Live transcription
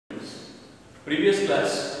Previous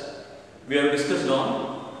class, we have discussed on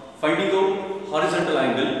finding out horizontal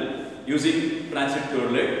angle using transit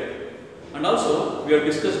theoret, and also we have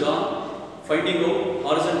discussed on finding out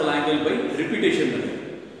horizontal angle by repetition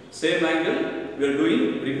method. Same angle we are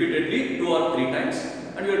doing repeatedly 2 or 3 times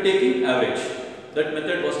and we are taking average. That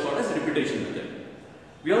method was called as repetition method.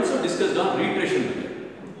 We also discussed on reiteration method.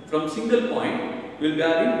 From single point, we will be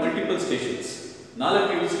having multiple stations.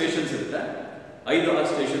 4 stations irutte, 5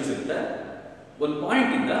 stations irutte. One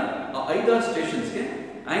point in the 5 stations ke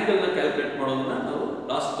angle na calculate madodana ನಾವು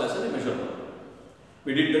last class ಅಲ್ಲಿ measure ಮಾಡಿದ್ವಿ.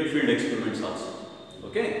 We did that field experiments also.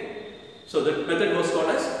 Okay, so that method was called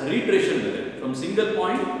as reiteration method. From single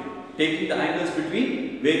point, taking the angles between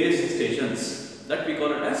various stations, that we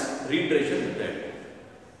call it as reiteration method.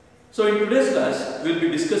 So in today's class, we will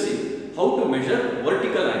be discussing how to measure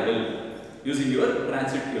vertical angle using your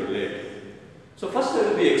transit theoret. So first I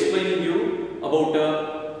will be explaining you about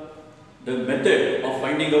the method of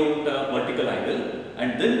finding out vertical angle, and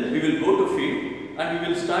then we will go to field and we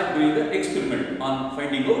will start doing the experiment on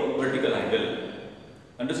finding out vertical angle.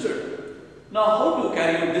 Understood? Now how to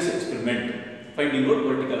carry out this experiment, finding out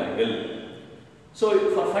vertical angle? So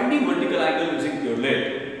for finding vertical angle using theoret,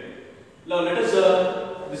 now let us,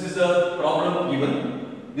 this is the problem given.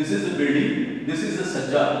 This is the building, this is the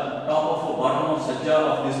sajja, top of or bottom of sajja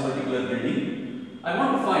of this particular building. I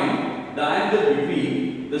want to find the angle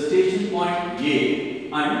between the station point A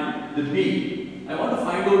and the B. I want to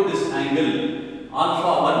find out this angle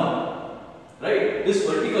alpha 1, right? This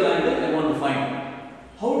vertical angle I want to find.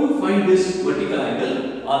 How to find this vertical angle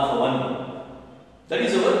alpha 1? That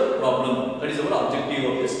is our problem. That is our objective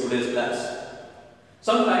of this today's class.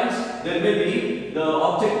 Sometimes there may be, the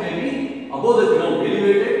object may be above the ground,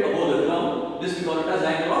 elevated above the ground. This we call it as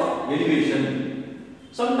angle of elevation.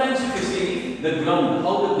 Sometimes if you see the ground,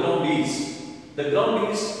 how the ground is. The ground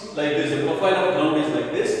is like this, the profile of ground is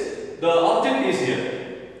like this. The object is here.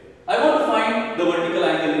 I want to find the vertical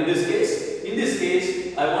angle in this case. In this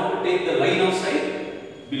case, I want to take the line of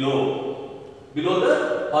sight below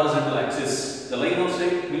the horizontal axis. The line of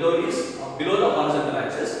sight below is below the horizontal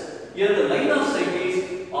axis. Here the line of sight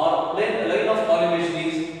is, or line of collimation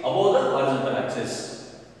is above the horizontal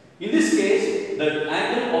axis. In this case, the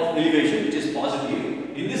angle of elevation, which is positive.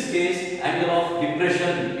 In this case, angle of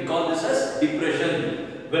depression, we call this as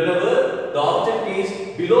depression. Whenever the object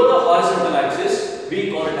is below the horizontal axis,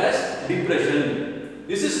 we call it as depression.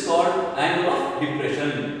 This is called angle of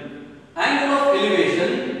depression. Angle of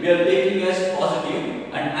elevation we are taking as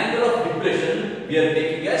positive, and angle of depression we are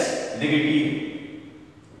taking as negative.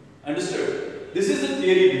 Understood? This is the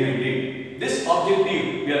theory behind it. This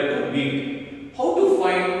objective we have to meet. How to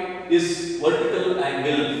find this vertical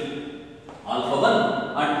angle alpha 1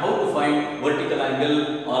 and how to find vertical angle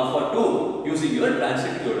alpha 2 using your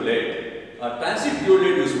transit theoret. Transit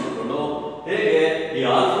theoret use ಮಾಡಿಕೊಂಡು ಹೇಗೆ ಈ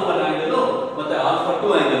alpha 1 angle ಮತ್ತೆ alpha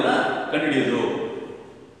 2 angle ನ ಕಂಡುಹಿಡಿಯೋದು.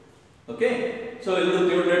 Okay, so ಇದು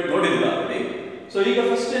theoret ನೋಡಿಲ್ಲ ನೋಡಿ. So ಈಗ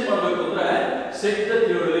first ಏನು ಮಾಡಬೇಕು ಅಂದ್ರೆ set the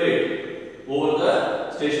theoret over the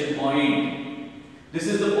station point. This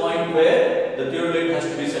is the point where the theoret has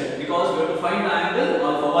to be set, because we have to find the angle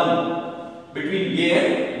alpha 1 between A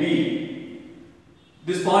and B.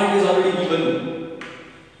 This point is already given.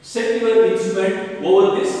 Set your instrument over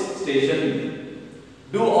this station.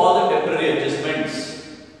 Do all the temporary adjustments.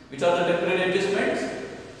 Which are the temporary adjustments?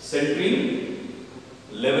 Centering,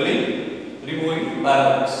 leveling, removing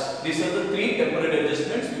parallax. These are the 3 temporary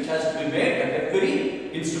adjustments which has to be made at every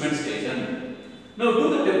instrument station. Now do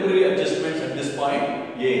the temporary adjustments at this point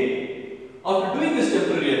A. After doing these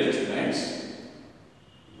temporary adjustments,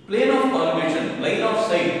 plane of collimation, line of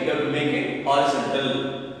sight, you have to make it horizontal.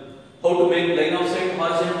 How to make line of sight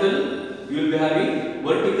horizontal? You will be having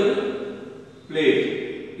vertical plate.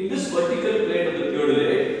 In this vertical plate of the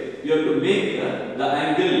theoret, you have to make the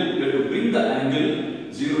angle, you have to bring the angle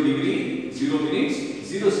 0 degree, 0 minutes,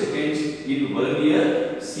 0 seconds in vernier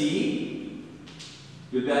C.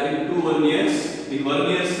 You will be having 2 verniers. In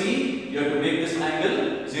vernier C, you have to make this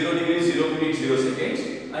angle 0 degree, 0 minutes, 0 seconds,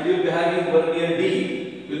 and you will be having vernier D.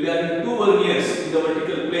 You will be having 2 verniers in the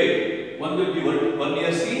vertical plate. One will be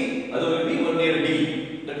vernier C, other will be vernier D.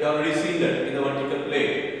 That you have already seen that in the vertical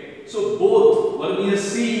plate. So both vernier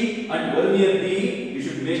C and vernier D, you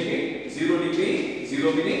should make it 0 degree,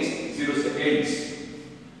 0 minutes, 0 seconds.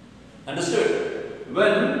 Understood?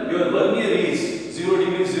 When your vernier is 0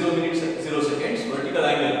 degree, 0 minutes, 0 seconds, vertical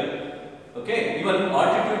angle. Okay, even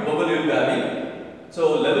altitude bubble you will be having. So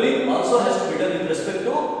leveling also has to be done with respect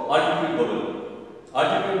to altitude bubble.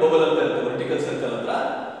 Altitude bubble ಅಂತ ಇರುತ್ತೆ vertical circle ಹತ್ರ.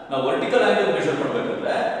 ನಾವು vertical angle measure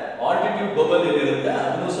ಮಾಡಬೇಕಂದ್ರೆ altitude bubble ಏನಿರುತ್ತೆ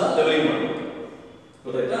ಅದನ್ನು ಸಹ leveling ಮಾಡಬೇಕು.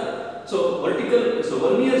 ಗೊತ್ತಾಯ್ತಾ? So vertical, so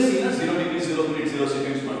vernier C na 0 degree 0 minute 0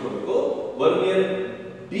 seconds ಮಾಡ್ಕೊಬೇಕು. Vernier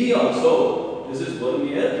D also, this is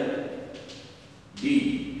vernier D.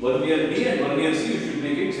 Vernier D and vernier C, you should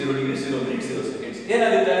make it 0 degree 0 minute 0 seconds.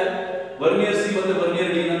 ಏನಾಗುತ್ತೆ? vernier C ಮತ್ತು vernier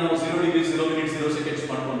D ನ ನಾವು 0 degree 0 minute 0 seconds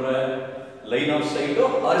ಮಾಡ್ಕೊಂಡ್ರೆ line of sight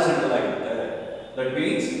horizontal ಆಗಿರುತ್ತೆ. That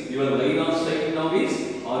means your line of sight now is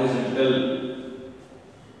horizontal.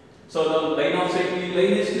 So the line of sight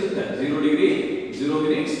line ಎಷ್ಟಿರುತ್ತೆ? 0 degree 0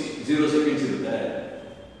 minutes 0 seconds ಇರುತ್ತೆ.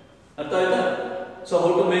 ಅರ್ಥ ಆಯ್ತಾ? So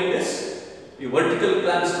how to make this? ಈ vertical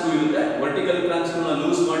clamp screw ಇರುತ್ತೆ. vertical clamp screw ನ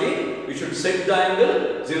loose ಮಾಡಿ you should set the angle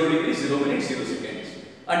 0 degree 0 minutes 0 seconds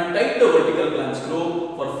and tight the vertical clamp screw.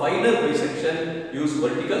 For finer bisection use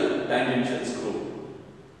vertical tangential screw.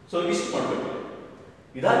 So ಇಷ್ಟು ಮಾಡಬೇಕು.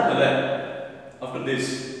 ಇದಾದ್ಮೇಲೆ after this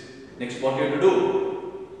next what you have to do,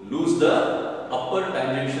 loose the upper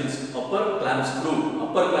clamp screw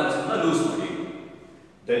ನ loose ಮಾಡಿ.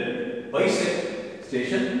 Then bisect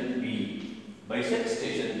station B. Bisect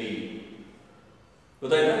station B.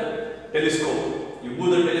 ಗೊತ್ತಾಯ್ತಾ? Telescope. You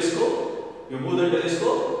move the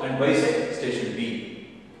telescope and bisect station B.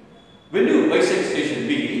 When you bisect station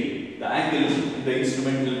B, the angle in the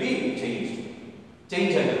instrument will be changed.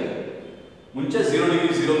 Change ಆಗುತ್ತೆ. ಮುಂಚೆ 0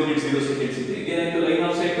 degree 0 minute 0 seconds ಇತ್ತು. ಈಗ ಏನಾಯ್ತು? Line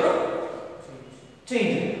off site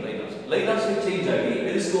change ಆಗಿದೆ. Line off site change ಆಗಿ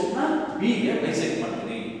telescope ನ B ಗೆ bisect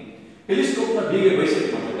ಮಾಡ್ತೀನಿ. ಟೆಲಿಸ್ಕೋಪ್ ನ B ಗೆ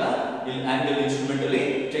ಬೈಸೆಕ್ಟ್ ಮಾಡಿದಾಗ ಇಲ್ಲಿ ಆಂಗಲ್ ಇನ್ಸ್ಟ್ರೂಮೆಂಟ್ ಅಲ್ಲಿ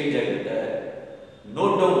ಚೇಂಜ್ ಆಗುತ್ತೆ.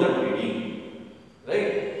 Note down that reading,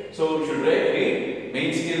 right? So you should write main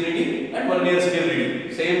scale reading and vernier scale reading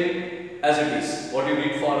same as it is. What you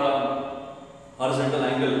did for horizontal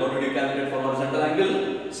angle, what did you calculate for horizontal angle?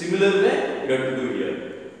 Similar way you have to do here.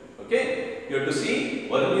 Okay, you have to see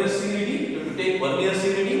vernier C reading, you have to take vernier C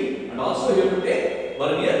reading and also you have to take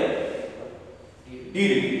vernier D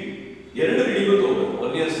reading. ಎರಡು reading ತಗೋಬೇಕು.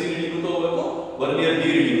 vernier C reading ತಗೋಬೇಕು, vernier D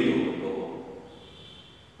reading ತಗೋಬೇಕು.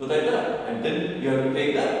 ಗೊತ್ತಾಯ್ತಾ? And then you have to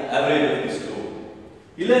take the average of these two.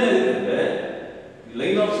 ಇಲ್ಲೇನಾಗುತ್ತೆ ಅಂದ್ರೆ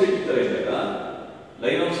line off site ಇತರ ಇದ್ದಾಗ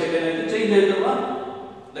line off site ಏನಾಯ್ತು? Change ಆಯ್ತಲ್ವಾ?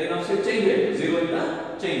 ಲೈನ್ ಆಫ್ ಸೈಟ್ ಚೇಂಜ್ ಆಯ್ತು, 0 ಇಂದ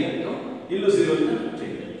ಚೇಂಜ್ ಆಯ್ತು, ಇಲ್ಲೂ 0 ಇಂದ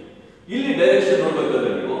ಚೇಂಜ್ ಆಯ್ತು. ಇಲ್ಲಿ ಡೈರೆಕ್ಷನ್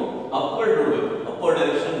ನೋಡ್ಬೇಕಾದ್ರೆ ನೀವು ಅಪ್ವರ್ಡ್ ನೋಡ್ಬೇಕು, ಅಪ್ವರ್ಡ್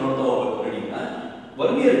ಡೈರೆಕ್ಷನ್ ನೋಡ್ತಾ ಹೋಗ್ಬೇಕು. ರೀಡಿಂಗ್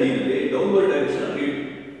ವರ್ನಿಯರ್ ಡಿ ನಲ್ಲಿ ಡೌನ್ವರ್ಡ್ ಡೈರೆಕ್ಷನ್ ರೀಡ್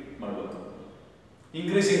ಮಾಡಬೇಕು.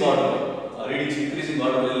 Increasing order readings increasing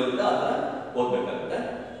order ಎಲ್ಲಿರುತ್ತೆ ಆ ತರ ಹೋಗ್ಬೇಕಾಗುತ್ತೆ.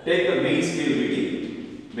 Take the main scale reading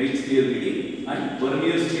and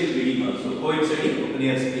vernier scale reading also, coinciding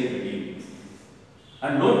vernier scale reading,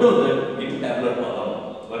 and note down that in tabular column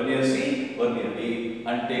vernier C, vernier D,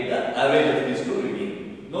 and take the average of these two reading.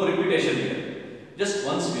 No repetition here, just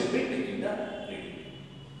once we will be taking the reading.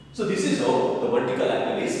 So this is how the vertical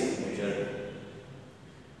angle is measured.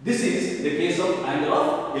 This is the case of angle of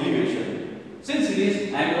elevation. Since it is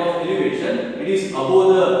angle of elevation, it is above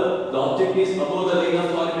the object is above the line of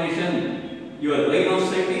collimation. Your line of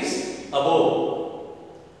sight is above,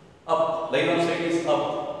 up, line of sight is up.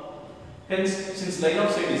 Hence, since line of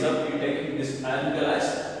sight is up, you take this angle as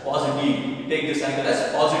positive. You take this angle as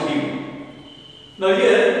positive. Now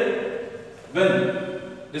here, when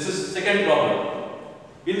this is second problem.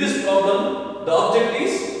 In this problem, the object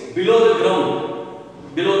is below the ground,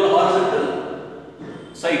 below the horizontal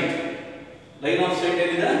sight. Line of sight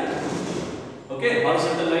is okay,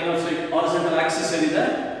 horizontal line of sight, horizontal axis is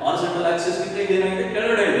horizontal axis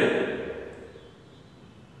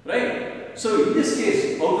right? So in this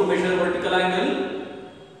case, how to measure vertical angle?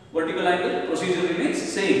 Vertical angle procedure remains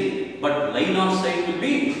same, but line of sight will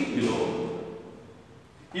be below.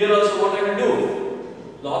 Here also what I will do?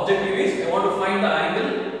 The objective is I want to find the angle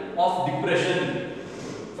of depression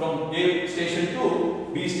from A station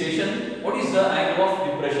to B station. What is the angle of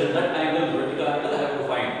depression? That angle, vertical angle, I have to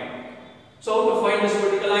find. So how to find this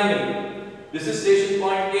vertical angle? This is station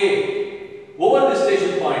point A. Over this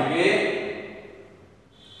station point A,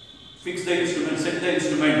 fix the instrument, set the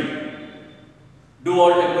instrument, do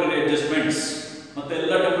all temporary adjustments. ಮತ್ತೆ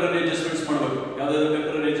ಎಲ್ಲ temporary adjustments ಮಾಡಬೇಕು. ಯಾವ್ದಾದ್ರು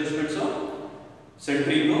temporary adjustments?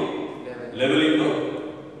 Centering, leveling,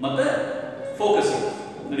 ಮತ್ತೆ focusing.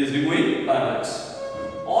 That is removing parallax.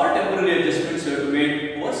 All temporary adjustments you have to make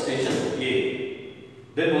over station A.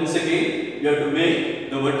 Then once again you have to make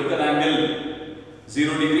the vertical angle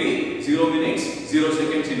 0 degree 0 minutes 0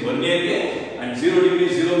 seconds in vernier A and 0 degree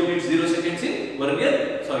 0 minutes 0 seconds in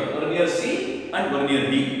vernier C and vernier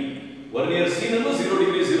D. Vernier C nallu 0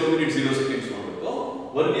 degree 0 minutes 0 seconds ಮಾಡಬೇಕು.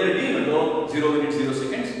 vernier D nallu 0 minutes 0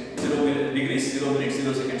 seconds 0 degrees 0 minutes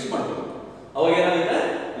 0 seconds ಮಾಡಬೇಕು. ಅವಾಗ ಏನಾಗುತ್ತೆ?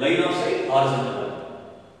 Line off site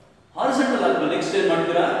horizontal ಆದ್ಮೇಲೆ next ಏನು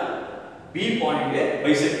ಮಾಡ್ತೀರಾ? B point ಗೆ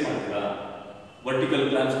bisect ಮಾಡ್ತೀರಾ. vertical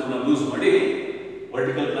clamp screw ನ ಲೂಸ್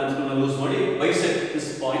ಮಾಡಿ bisect this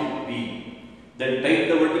point B. Then tight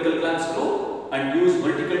the vertical clamp parallelogram screw and use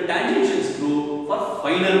vertical tangential screw for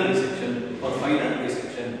final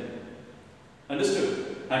dissection.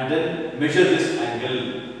 Understood? And then measure this angle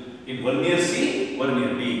in vernier C,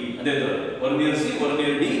 vernier D. And then the vernier C,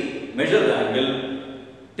 vernier D, measure the angle.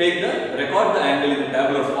 Record the angle in the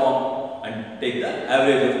tabular form and take the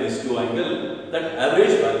average of these two angles. That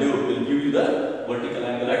average value will give you the vertical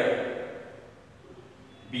angle at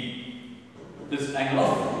B. This angle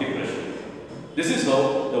of depression. This is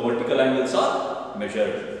how the vertical angles are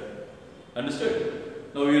measured. Understood?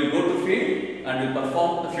 Now we will go to field and we will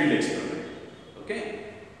perform the field experiment. Okay?